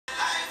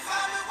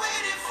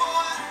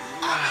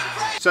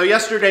So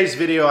yesterday's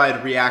video, I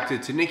had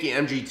reacted to Nicky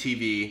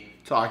MGTV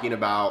talking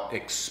about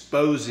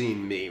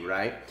exposing me,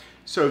 right?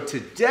 So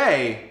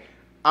today,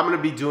 I'm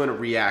gonna be doing a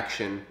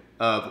reaction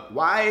of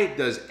why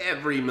does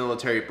every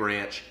military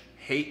branch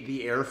hate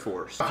the Air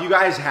Force? If you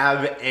guys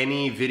have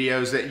any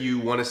videos that you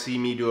wanna see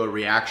me do a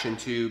reaction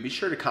to, be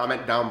sure to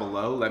comment down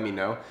below, let me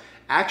know.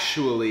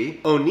 Actually,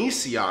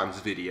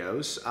 Onision's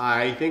videos,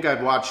 I think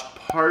I've watched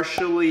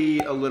partially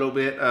a little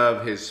bit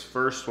of his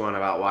first one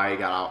about why he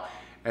got out.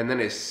 And then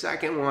his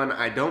second one,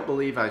 I don't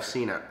believe I've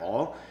seen at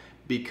all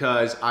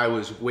because I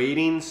was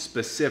waiting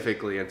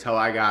specifically until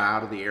I got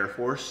out of the Air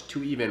Force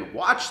to even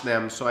watch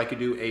them so I could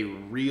do a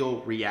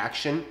real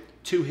reaction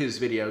to his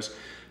videos.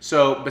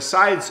 So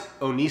besides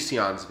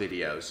Onision's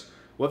videos,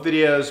 what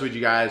videos would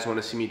you guys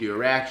want to see me do a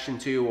reaction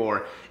to?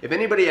 Or if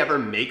anybody ever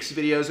makes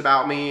videos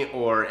about me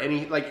or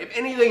if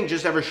anything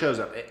just ever shows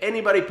up, if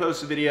anybody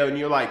posts a video and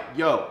you're like,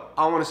 yo,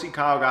 I want to see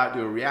Kyle Gott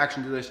do a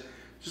reaction to this,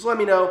 just let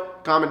me know,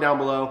 comment down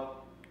below.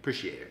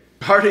 Appreciate it.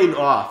 Starting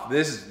off,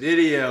 this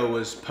video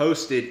was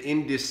posted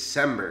in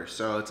December,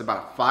 so it's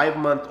about a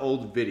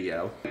 5-month-old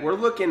video. We're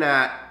looking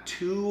at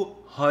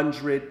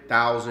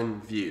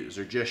 200,000 views,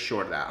 or just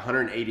short of that,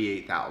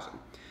 188,000.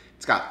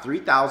 It's got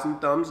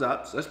 3,000 thumbs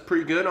up, so that's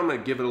pretty good. I'm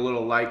gonna give it a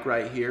little like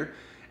right here.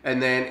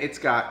 And then it's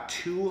got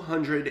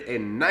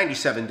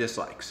 297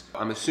 dislikes.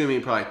 I'm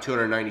assuming probably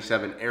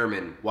 297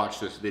 airmen watched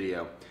this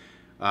video.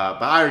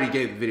 But I already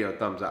gave the video a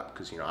thumbs up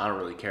because, I don't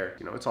really care.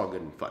 It's all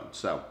good and fun.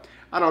 So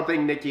I don't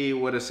think Nicky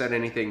would have said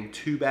anything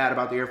too bad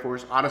about the Air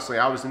Force. Honestly,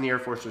 I was in the Air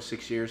Force for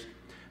 6 years.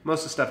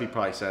 Most of the stuff he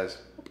probably says,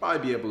 I'll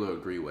probably be able to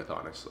agree with,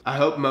 honestly. I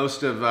hope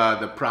most of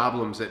the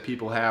problems that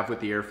people have with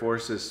the Air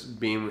Force is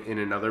being in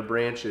another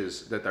branch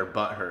is that they're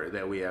butthurt,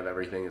 that we have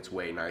everything that's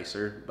way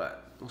nicer,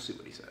 but we'll see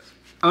what he says.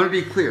 I'm gonna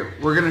be clear.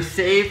 We're gonna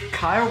save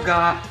Kyle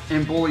Gott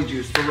and Bully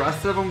Juice. The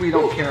rest of them we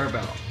don't care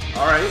about.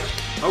 All right,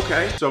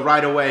 okay. So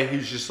right away,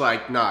 he's just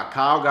like, nah,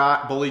 Kyle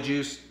Gott, Bully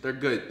Juice, they're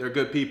good. They're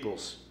good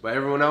peoples. But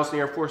everyone else in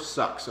the Air Force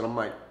sucks. And I'm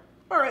like,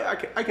 all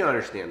right, I can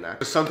understand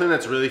that. Something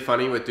that's really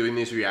funny with doing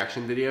these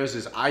reaction videos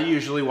is I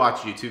usually watch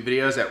YouTube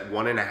videos at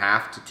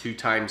 1.5 to 2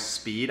 times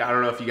speed. I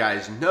don't know if you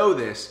guys know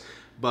this,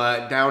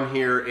 but down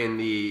here in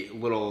the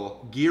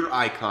little gear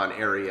icon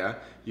area,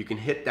 you can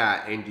hit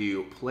that and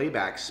do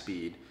playback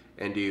speed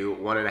and do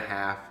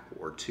 1.5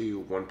 or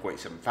 2,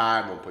 1.75,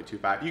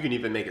 1.25. You can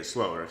even make it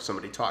slower if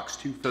somebody talks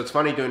too. So it's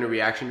funny doing a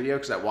reaction video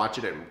because I watch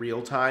it in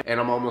real time and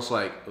I'm almost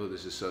like, oh,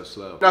 this is so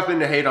slow. Nothing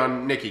to hate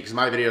on Nicky because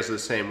my videos are the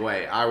same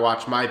way. I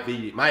watch my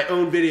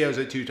own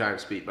videos at 2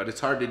 times speed, but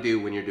it's hard to do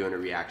when you're doing a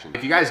reaction.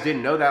 If you guys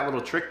didn't know that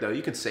little trick though,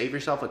 you can save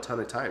yourself a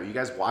ton of time. You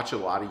guys watch a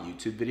lot of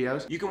YouTube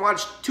videos. You can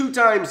watch 2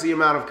 times the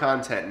amount of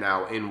content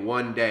now in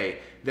one day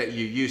that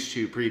you used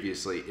to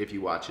previously if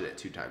you watch it at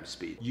 2 times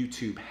speed.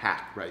 YouTube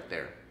hack right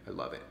there. I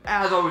love it.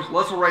 As always,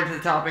 let's go right to the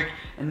topic,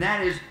 and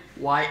that is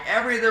why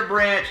every other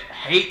branch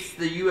hates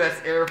the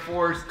U.S. Air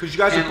Force. Because you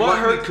guys are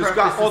butthurt because we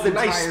got all the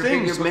nice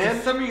things,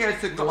 man. Some of you guys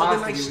took the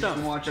last video, you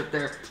can watch up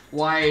there,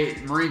 why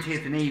Marines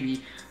hate the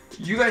Navy.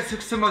 You guys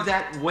took some of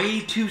that way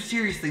too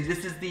seriously.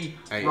 This is the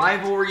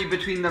rivalry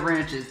between the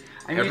branches.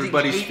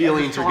 Everybody's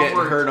feelings are getting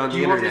hurt on the internet,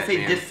 Do you want me to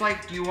say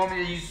dislike? Do you want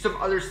me to use some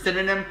other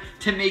synonym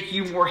to make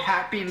you more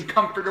happy and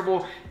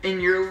comfortable in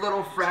your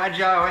little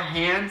fragile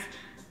hands?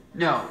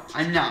 No,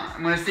 I'm not.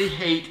 I'm gonna say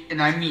hate,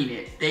 and I mean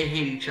it. They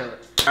hate each other.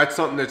 That's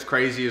something that's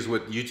crazy is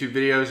with YouTube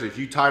videos, if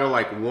you title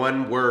like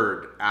one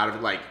word out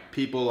of it,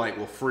 people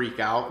will freak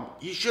out.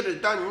 You should have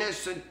done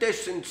this and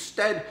this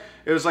instead.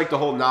 It was like the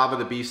whole Knob of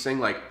the Beast thing,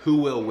 like who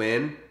will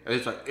win? And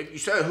it's like, if you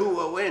said who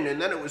will win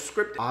and then it was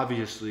scripted.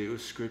 Obviously it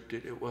was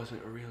scripted, it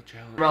wasn't a real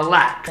challenge.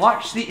 Relax.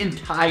 Watch the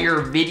entire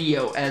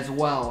video as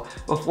well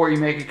before you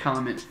make a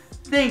comment.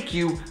 Thank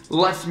you,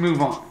 let's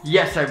move on.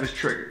 Yes, I was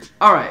triggered.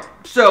 All right,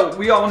 so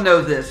we all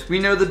know this. We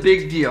know the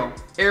big deal.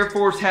 Air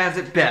Force has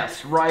it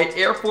best, right?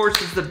 Air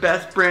Force is the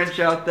best branch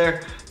out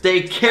there.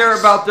 They care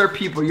about their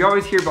people. You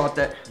always hear about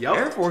that. Yep.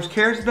 Air Force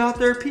cares about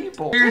their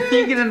people. You're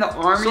thinking in the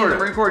Army and the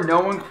Marine Corps, no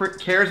one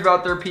cares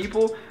about their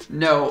people?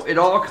 No, it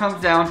all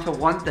comes down to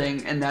one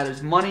thing, and that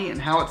is money and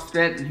how it's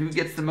spent and who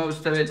gets the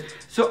most of it.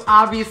 So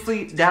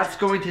obviously, that's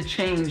going to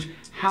change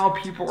how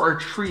people are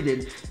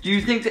treated. Do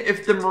you think that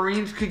if the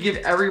Marines could give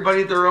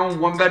everybody their own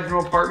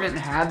 1-bedroom apartment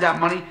and have that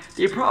money,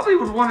 they probably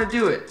would want to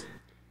do it?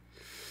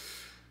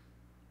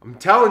 I'm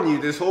telling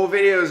you, this whole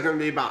video is going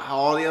to be about how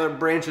all the other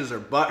branches are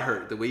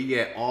butthurt, that we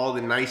get all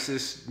the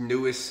nicest,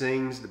 newest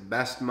things, the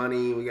best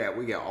money, we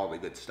get all the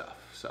good stuff.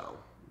 So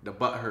the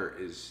butthurt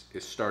is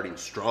starting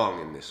strong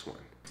in this one.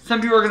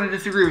 Some people are going to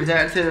disagree with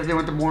that and say that they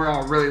want the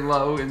morale really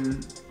low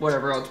and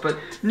whatever else, but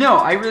no,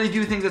 I really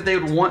do think that they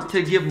would want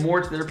to give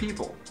more to their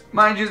people.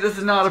 Mind you, this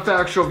is not a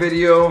factual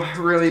video,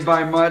 really,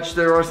 by much.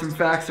 There are some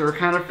facts that are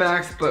kind of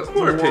facts, but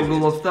more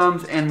rule of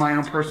thumbs and my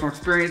own personal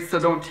experience, so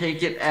don't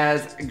take it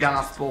as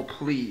gospel,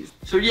 please.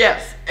 So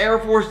yes, Air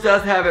Force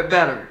does have it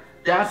better.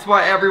 That's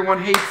why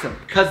everyone hates them,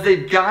 because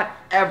they've got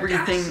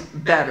everything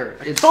better.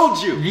 It's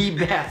told you.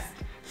 The best.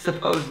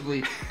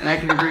 supposedly, and I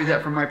can agree with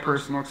that from my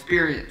personal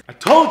experience. I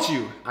told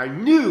you, I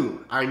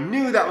knew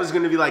that was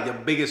gonna be like the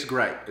biggest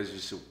gripe. It's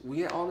just, we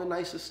get all the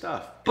nicest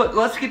stuff. But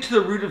let's get to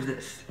the root of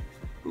this.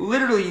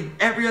 Literally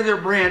every other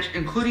branch,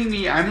 including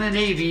me, I'm in the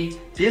Navy,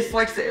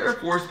 dislikes the Air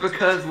Force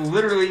because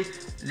literally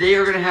they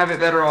are gonna have it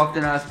better off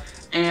than us,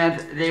 and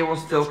they will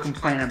still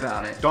complain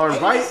about it. Darn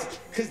right.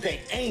 Cause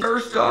they ain't.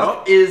 First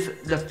off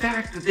is the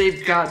fact that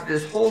they've got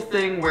this whole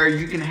thing where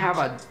you can have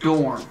a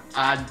dorm.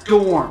 A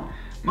dorm.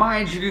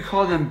 Mind you, we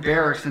call them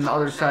barracks on the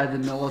other side of the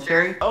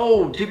military.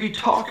 Oh, did we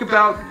talk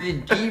about the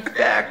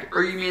defect,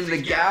 or you mean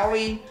the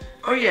galley?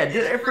 Oh yeah,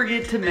 did I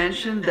forget to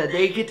mention that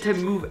they get to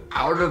move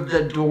out of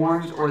the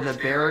dorms or the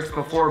barracks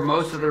before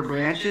most of their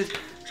branches?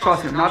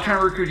 Trust me, I'm not trying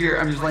to recruit here,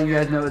 I'm just letting you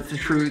guys know it's the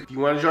truth. You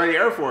wanna join the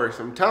Air Force,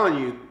 I'm telling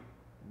you,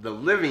 the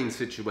living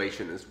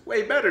situation is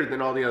way better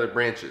than all the other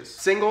branches.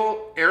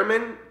 Single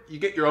airman, you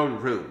get your own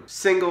room.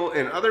 Single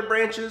in other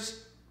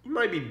branches, you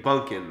might be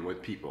bunking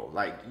with people.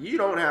 Like, you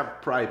don't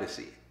have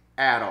privacy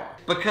at all.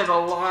 Because a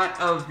lot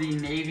of the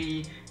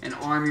Navy and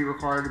Army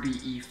require to be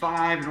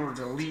E5 in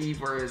order to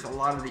leave, whereas a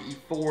lot of the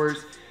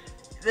E4s,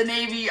 the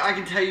Navy, I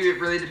can tell you, it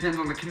really depends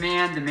on the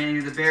command, the manning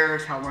of the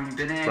barracks, how long you've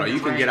been in. Bro, you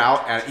can get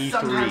out at E3.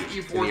 Sometimes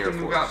E4 can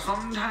move out.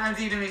 Sometimes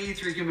even the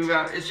E3 can move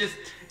out. It's just,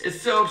 it's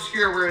so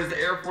obscure, whereas the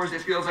Air Force,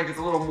 it feels like it's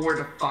a little more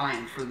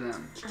defined for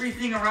them.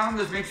 Everything around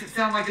this makes it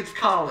sound like it's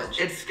college.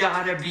 It's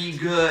gotta be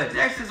good.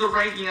 Next is a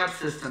ranking up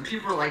system.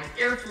 People are like,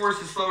 Air Force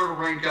is slower to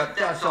rank up,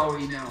 that's all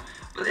we know.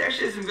 But they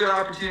actually have some good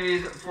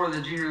opportunities for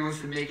the junior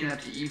enlisted making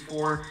up to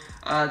E4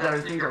 that I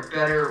think are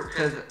better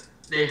because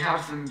they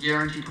have some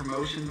guaranteed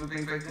promotions and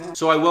things like that.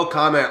 So I will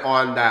comment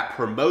on that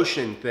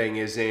promotion thing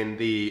is in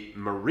the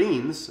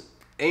Marines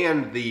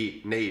and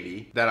the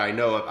Navy that I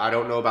know of. I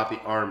don't know about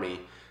the Army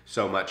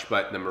so much,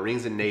 but the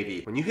Marines and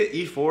Navy, when you hit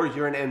E4,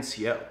 you're an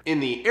NCO. In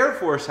the Air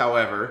Force,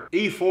 however,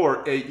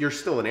 E4, you're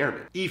still an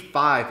airman.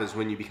 E5 is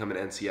when you become an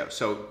NCO.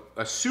 So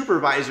a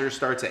supervisor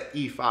starts at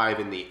E5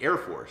 in the Air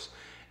Force.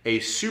 A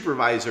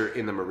supervisor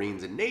in the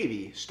Marines and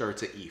Navy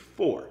starts at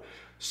E4.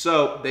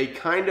 So they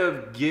kind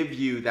of give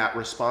you that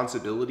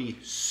responsibility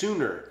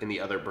sooner in the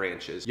other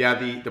branches. Yeah,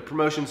 the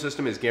promotion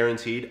system is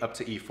guaranteed up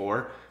to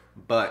E4,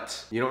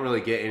 but you don't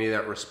really get any of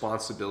that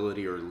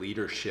responsibility or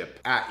leadership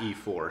at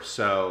E4.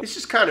 So it's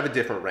just kind of a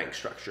different rank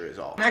structure is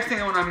all. Next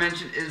thing I want to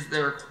mention is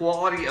their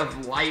quality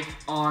of life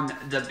on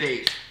the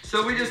base.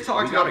 So we just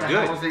talked about the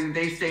housing.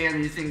 They stay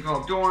in these things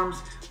called dorms.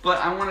 But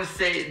I want to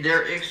say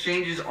their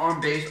exchanges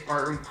on base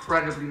are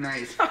incredibly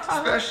nice,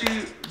 especially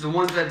the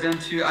ones I've been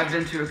to. I've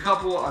been to a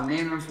couple. I'll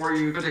name them for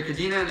you. I went to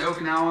Kadena in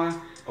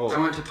Okinawa. Oh. I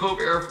went to Pope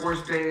Air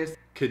Force Base.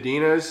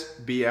 Kadena's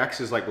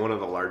BX is like one of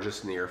the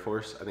largest in the Air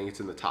Force. I think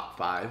it's in the top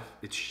 5.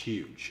 It's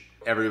huge.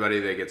 Everybody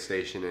that gets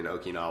stationed in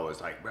Okinawa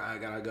is like, bro, I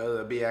gotta go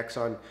to the BX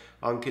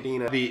on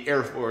Kadena. The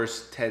Air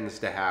Force tends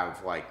to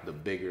have like the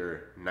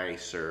bigger,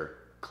 nicer,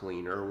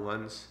 cleaner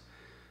ones.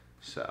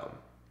 So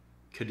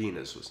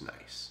Kadena's was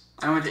nice.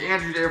 I went to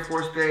Andrews Air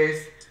Force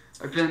Base.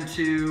 I've been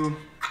to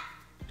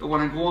the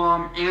one in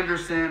Guam,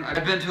 Anderson.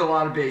 I've been to a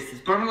lot of bases,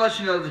 but I'm gonna let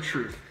you know the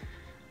truth.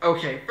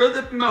 Okay, for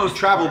the most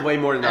traveled way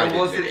more than I did. I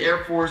will say the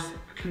Air Force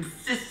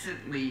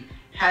consistently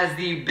has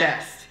the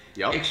best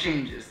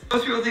exchanges.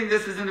 Most people think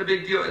this isn't a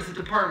big deal. It's a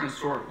department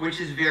store,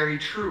 which is very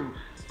true.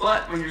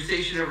 But when you're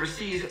stationed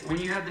overseas, when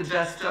you have the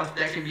best stuff,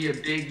 that can be a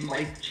big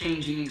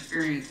life-changing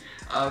experience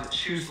of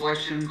shoe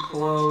selection,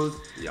 clothes,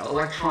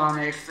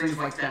 electronics, things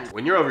like that.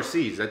 When you're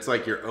overseas, that's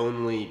like your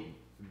only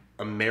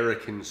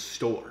American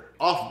store.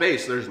 Off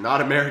base, there's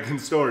not American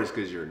stores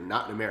because you're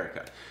not in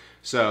America.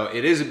 So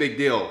it is a big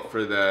deal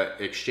for the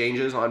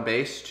exchanges on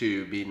base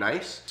to be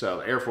nice. So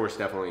the Air Force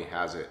definitely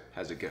has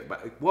it good.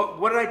 But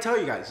what did I tell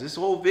you guys? This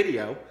whole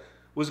video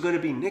was going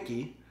to be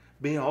Nikki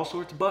being all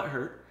sorts of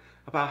butthurt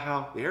about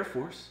how the Air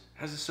Force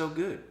has it so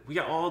good. We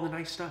got all the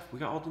nice stuff. We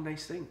got all the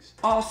nice things.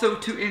 Also,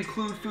 to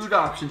include food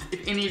options,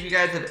 if any of you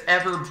guys have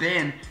ever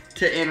been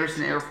to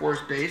Anderson Air Force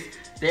Base,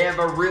 they have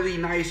a really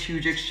nice,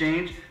 huge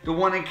exchange. The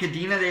one in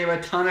Kadena, they have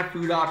a ton of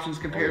food options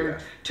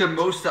compared to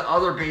most of the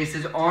other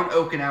bases on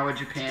Okinawa,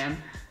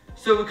 Japan.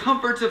 So the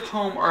comforts of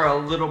home are a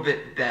little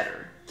bit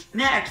better.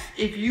 Next,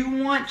 if you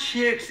want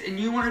chicks and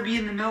you want to be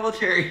in the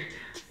military,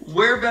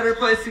 where better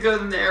place to go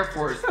than the Air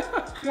Force?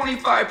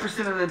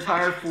 25% of the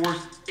entire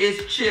force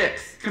is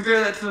chicks. Compare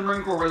that to the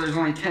Marine Corps where there's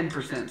only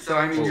 10%. So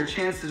I mean, your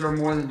chances are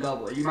more than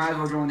double. You might as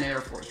well join the Air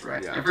Force,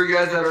 right? Yeah. And for you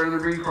guys that are in the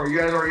Marine Corps, you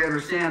guys already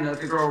understand that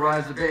if the girl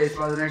arrives at base,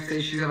 by the next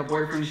day she's got a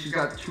boyfriend, she's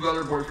got 2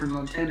 other boyfriends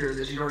on Tinder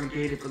that she's already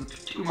dated for the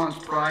 2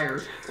 months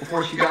prior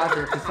before she got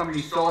there because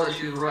somebody saw that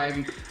she was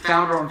arriving,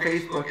 found her on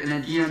Facebook, and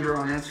then DM'd her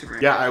on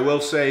Instagram. Yeah, I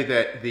will say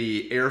that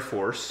the Air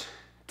Force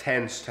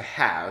tends to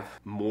have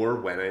more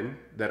women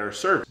that are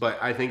serving.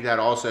 But I think that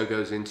also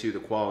goes into the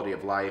quality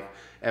of life,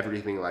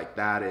 everything like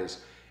that is,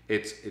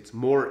 it's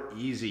more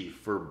easy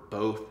for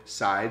both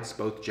sides,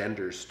 both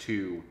genders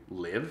to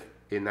live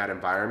in that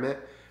environment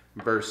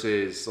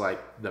versus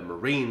like the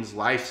Marines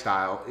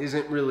lifestyle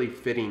isn't really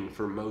fitting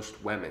for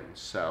most women.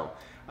 So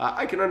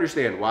I can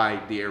understand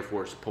why the Air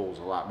Force pulls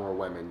a lot more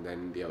women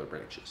than the other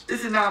branches.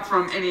 This is not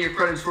from any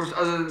accredited source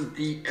other than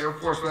the Air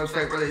Force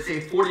website, where they say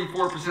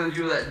 44% of the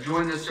people that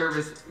join the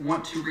service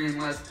want to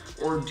re-enlist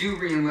or do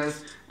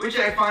re-enlist, which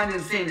I find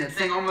insane. That's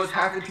saying almost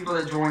half the people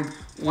that join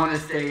want to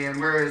stay in,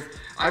 whereas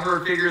I've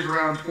heard figures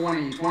around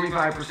 20,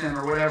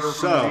 25% or whatever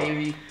from the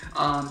Navy.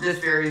 This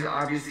varies,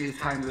 obviously, as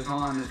time goes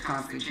on. It's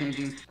constantly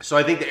changing. So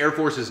I think the Air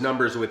Force's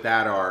numbers with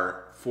that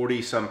are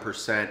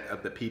 40-some%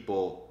 of the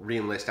people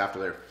re-enlist after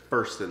their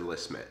first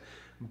enlistment.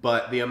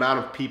 But the amount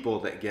of people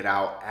that get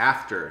out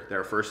after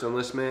their first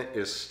enlistment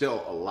is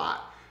still a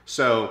lot.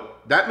 So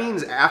that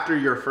means after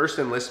your first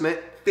enlistment,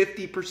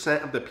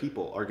 50% of the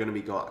people are going to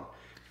be gone.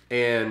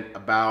 And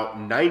about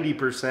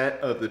 90%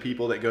 of the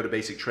people that go to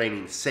basic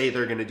training say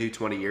they're going to do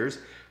 20 years.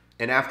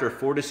 And after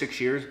 4 to 6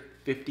 years,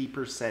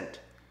 50%,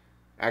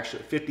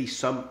 actually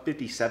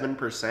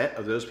 57%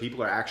 of those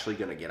people are actually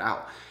going to get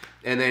out.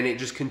 And then it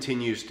just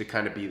continues to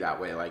kind of be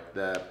that way. Like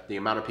the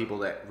amount of people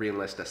that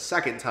re-enlist a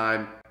second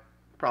time,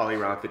 probably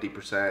around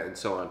 50% and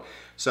so on.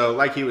 So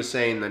like he was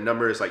saying, the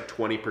number is like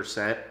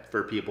 20%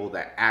 for people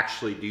that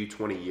actually do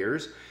 20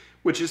 years,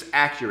 which is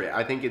accurate.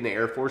 I think in the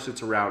Air Force,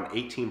 it's around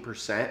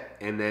 18%.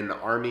 And then the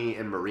Army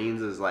and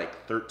Marines is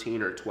like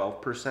 13 or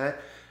 12%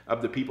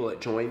 of the people that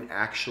join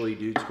actually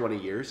do 20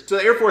 years. So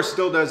the Air Force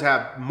still does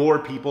have more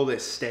people that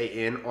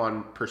stay in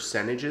on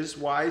percentages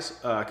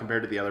wise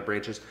compared to the other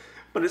branches.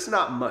 But it's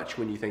not much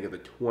when you think of a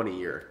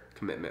 20-year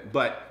commitment.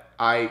 But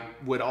I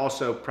would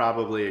also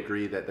probably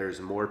agree that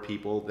there's more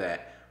people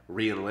that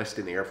re-enlist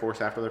in the Air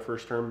Force after their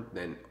first term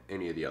than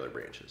any of the other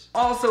branches.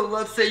 Also,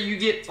 let's say you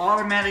get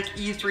automatic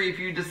E3 if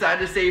you decide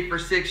to stay for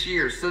 6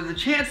 years. So the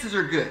chances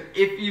are good.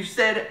 If you've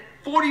said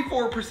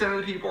 44%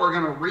 of the people are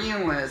going to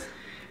re-enlist,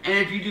 and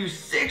if you do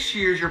 6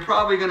 years, you're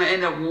probably going to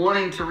end up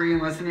wanting to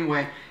re-enlist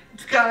anyway,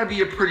 it's got to be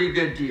a pretty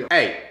good deal.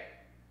 Hey,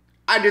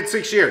 I did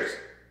 6 years.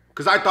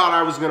 Because I thought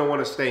I was going to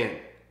want to stay in.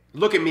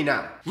 Look at me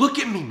now. Look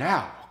at me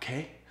now,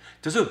 okay?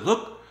 Does it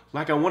look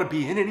like I want to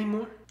be in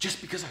anymore?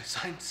 Just because I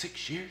signed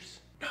 6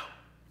 years? No,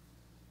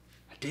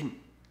 I didn't.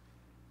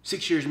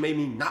 6 years made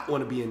me not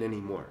want to be in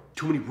anymore.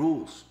 Too many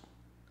rules.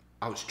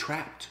 I was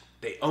trapped.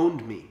 They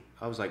owned me.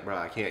 I was like, bro,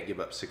 I can't give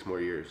up 6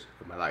 more years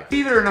of my life.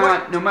 Believe it or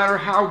not, no matter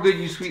how good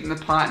you sweeten the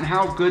pot and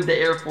how good the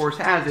Air Force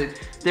has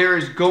it, there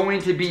is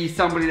going to be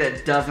somebody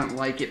that doesn't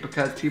like it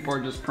because people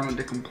are just prone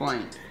to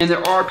complain. And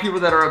there are people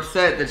that are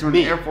upset that joined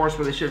the Air Force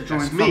where they should have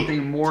joined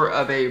something more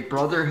of a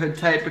brotherhood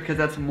type because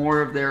that's more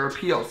of their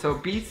appeal. So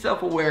be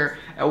self-aware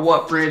at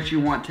what branch you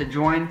want to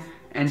join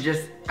and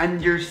just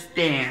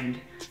understand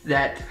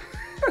that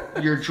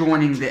you're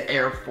joining the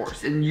Air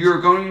Force and you're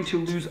going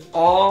to lose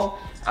all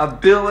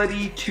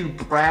ability to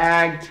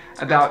brag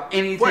about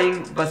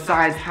anything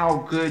besides how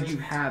good you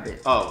have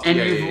it. And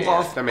you've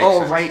lost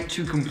all right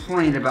to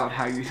complain about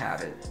how you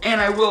have it. And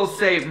I will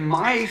say,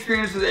 my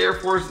experience with the Air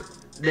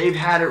Force, they've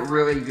had it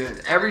really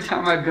good. Every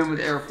time I've been with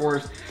the Air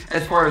Force,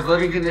 as far as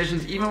living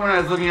conditions, even when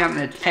I was living out in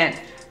a tent,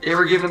 they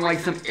were given like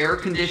some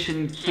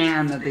air-conditioned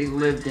can that they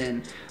lived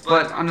in.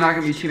 But I'm not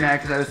going to be too mad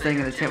because I was staying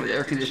in a tent with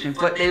air conditioning.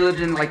 But they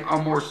lived in like a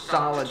more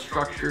solid,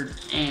 structured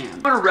can.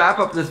 I'm going to wrap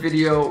up this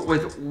video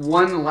with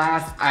one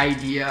last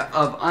idea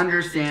of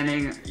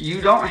understanding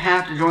you don't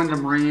have to join the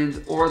Marines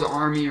or the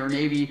Army or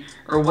Navy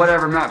or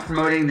whatever. I'm not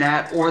promoting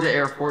that or the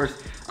Air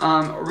Force.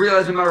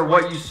 Realize no matter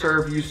what you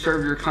serve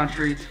your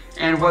country.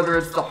 And whether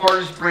it's the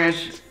hardest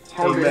branch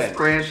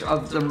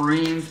of the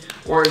Marines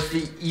or it's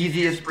the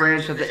easiest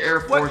branch of the Air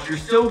Force, you're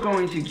still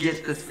going to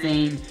get the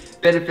same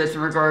benefits in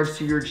regards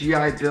to your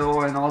GI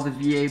Bill and all the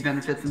VA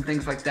benefits and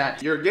things like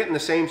that. You're getting the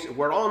same,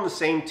 we're all on the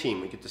same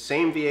team. We get the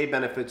same VA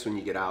benefits when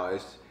you get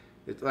out.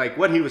 It's like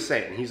what he was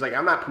saying. He's like,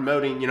 I'm not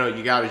promoting, you know,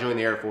 you got to join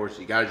the Air Force,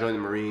 you got to join the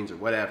Marines or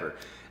whatever.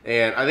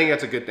 And I think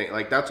that's a good thing.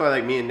 Like, that's why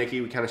like me and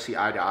Nikki, we kind of see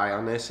eye to eye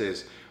on this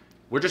is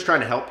we're just trying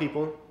to help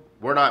people.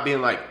 We're not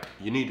being like,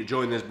 you need to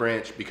join this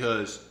branch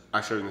because I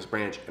serve in this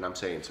branch and I'm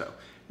saying so.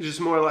 It's just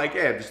more like,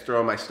 yeah, just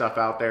throw my stuff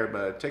out there,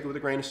 but take it with a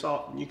grain of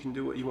salt and you can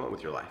do what you want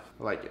with your life.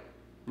 I like it.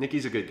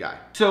 Nikki's a good guy.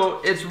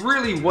 So it's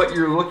really what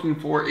you're looking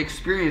for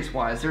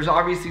experience-wise. There's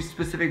obviously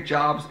specific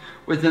jobs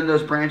within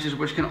those branches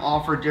which can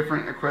offer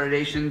different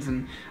accreditations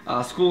and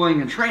schooling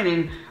and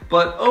training,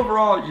 but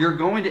overall you're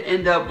going to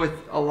end up with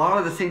a lot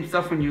of the same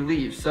stuff when you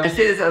leave. So I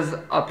say this as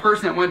a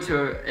person that went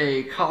to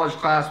a college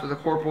class with a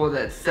corporal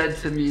that said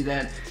to me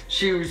that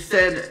she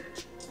said,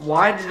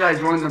 why did I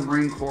join the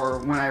Marine Corps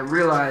when I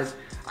realized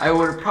I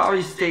would have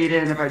probably stayed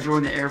in if I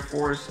joined the Air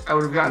Force. I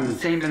would have gotten the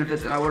same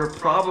benefits and I would have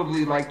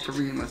probably liked to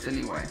re-enlist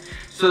anyway.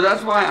 So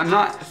that's why I'm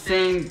not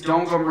saying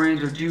don't go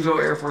Marines or do go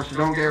Air Force or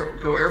don't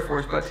go Air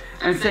Force, but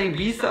I'm saying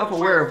be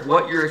self-aware of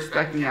what you're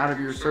expecting out of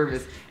your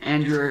service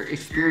and your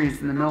experience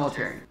in the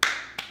military.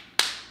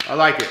 I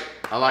like it.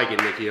 I like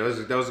it, Nikki.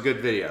 That was a good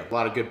video. A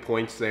lot of good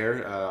points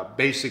there.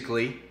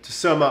 Basically, to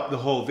sum up the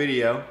whole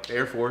video, the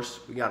Air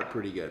Force, we got it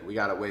pretty good. We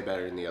got it way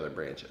better than the other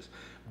branches.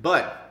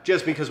 But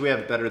just because we have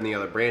it better than the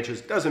other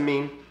branches doesn't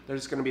mean that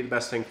it's going to be the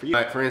best thing for you.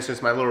 Like, for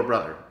instance, my little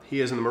brother, he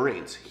is in the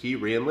Marines. He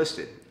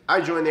re-enlisted. I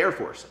joined the Air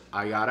Force.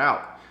 I got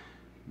out.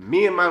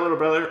 Me and my little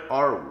brother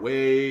are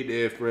way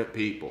different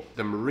people.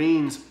 The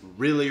Marines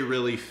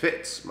really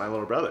fits my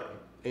little brother.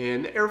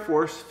 And the Air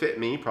Force fit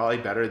me probably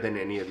better than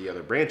any of the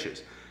other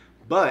branches.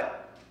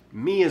 But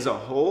me as a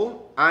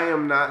whole, I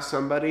am not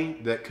somebody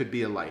that could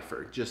be a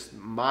lifer. Just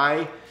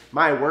my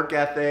work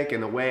ethic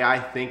and the way I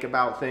think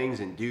about things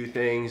and do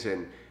things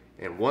and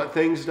want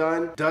things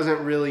done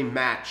doesn't really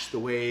match the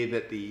way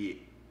that the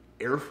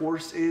Air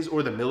Force is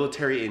or the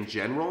military in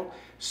general.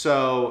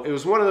 So it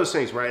was one of those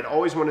things where I'd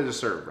always wanted to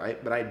serve,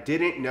 right? But I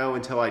didn't know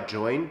until I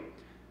joined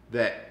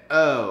that,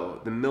 oh,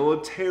 the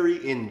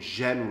military in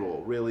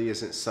general really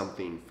isn't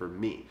something for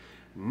me.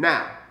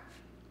 Now,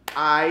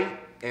 I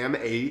am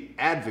an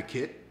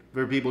advocate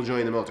for people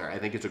joining the military. I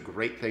think it's a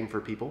great thing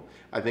for people.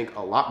 I think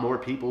a lot more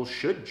people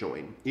should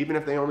join, even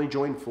if they only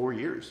join 4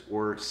 years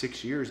or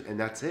 6 years and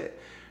that's it.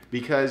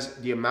 Because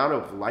the amount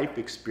of life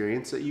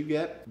experience that you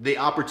get, the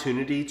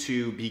opportunity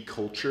to be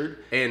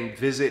cultured and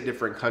visit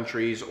different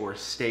countries or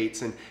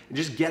states and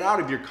just get out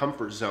of your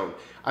comfort zone.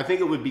 I think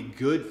it would be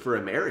good for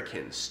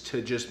Americans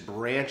to just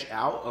branch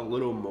out a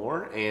little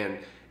more and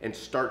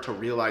start to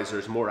realize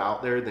there's more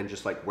out there than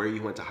just like where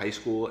you went to high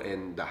school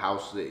and the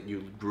house that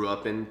you grew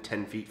up in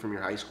 10 feet from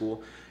your high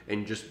school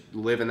and just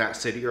live in that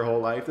city your whole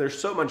life. There's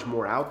so much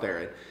more out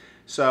there.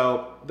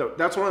 So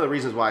that's one of the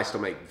reasons why I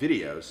still make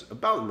videos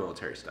about the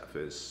military stuff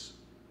is,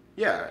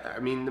 yeah, I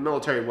mean, the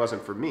military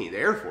wasn't for me. The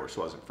Air Force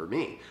wasn't for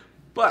me.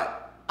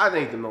 But I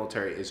think the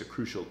military is a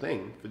crucial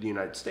thing for the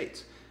United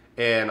States.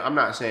 And I'm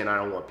not saying I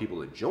don't want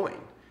people to join.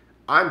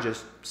 I'm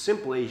just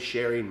simply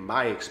sharing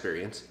my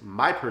experience,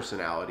 my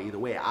personality, the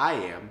way I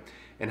am,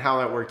 and how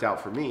that worked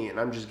out for me. And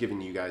I'm just giving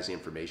you guys the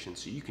information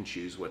so you can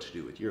choose what to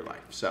do with your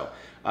life. So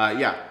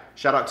yeah,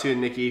 shout out to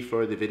Nicky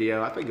for the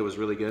video. I think it was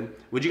really good.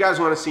 Would you guys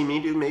want to see me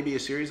do maybe a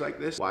series like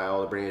this? Why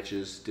all the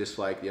branches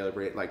dislike the other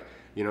branch? Like,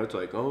 you know, it's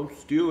like, oh, I'm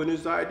stealing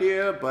his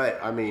idea. But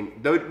I mean,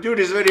 dude,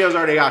 his video's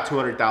already got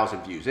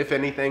 200,000 views. If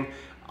anything,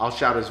 I'll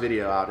shout his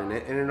video out in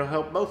it and it'll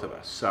help both of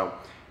us. So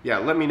yeah,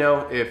 let me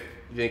know if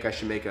you think I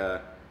should make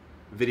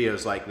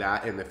videos like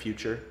that in the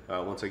future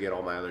once I get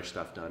all my other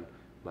stuff done.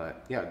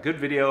 But yeah, good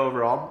video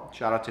overall.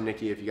 Shout out to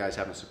Nicky. If you guys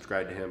haven't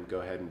subscribed to him,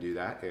 go ahead and do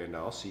that. And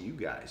I'll see you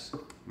guys in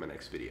my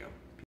next video.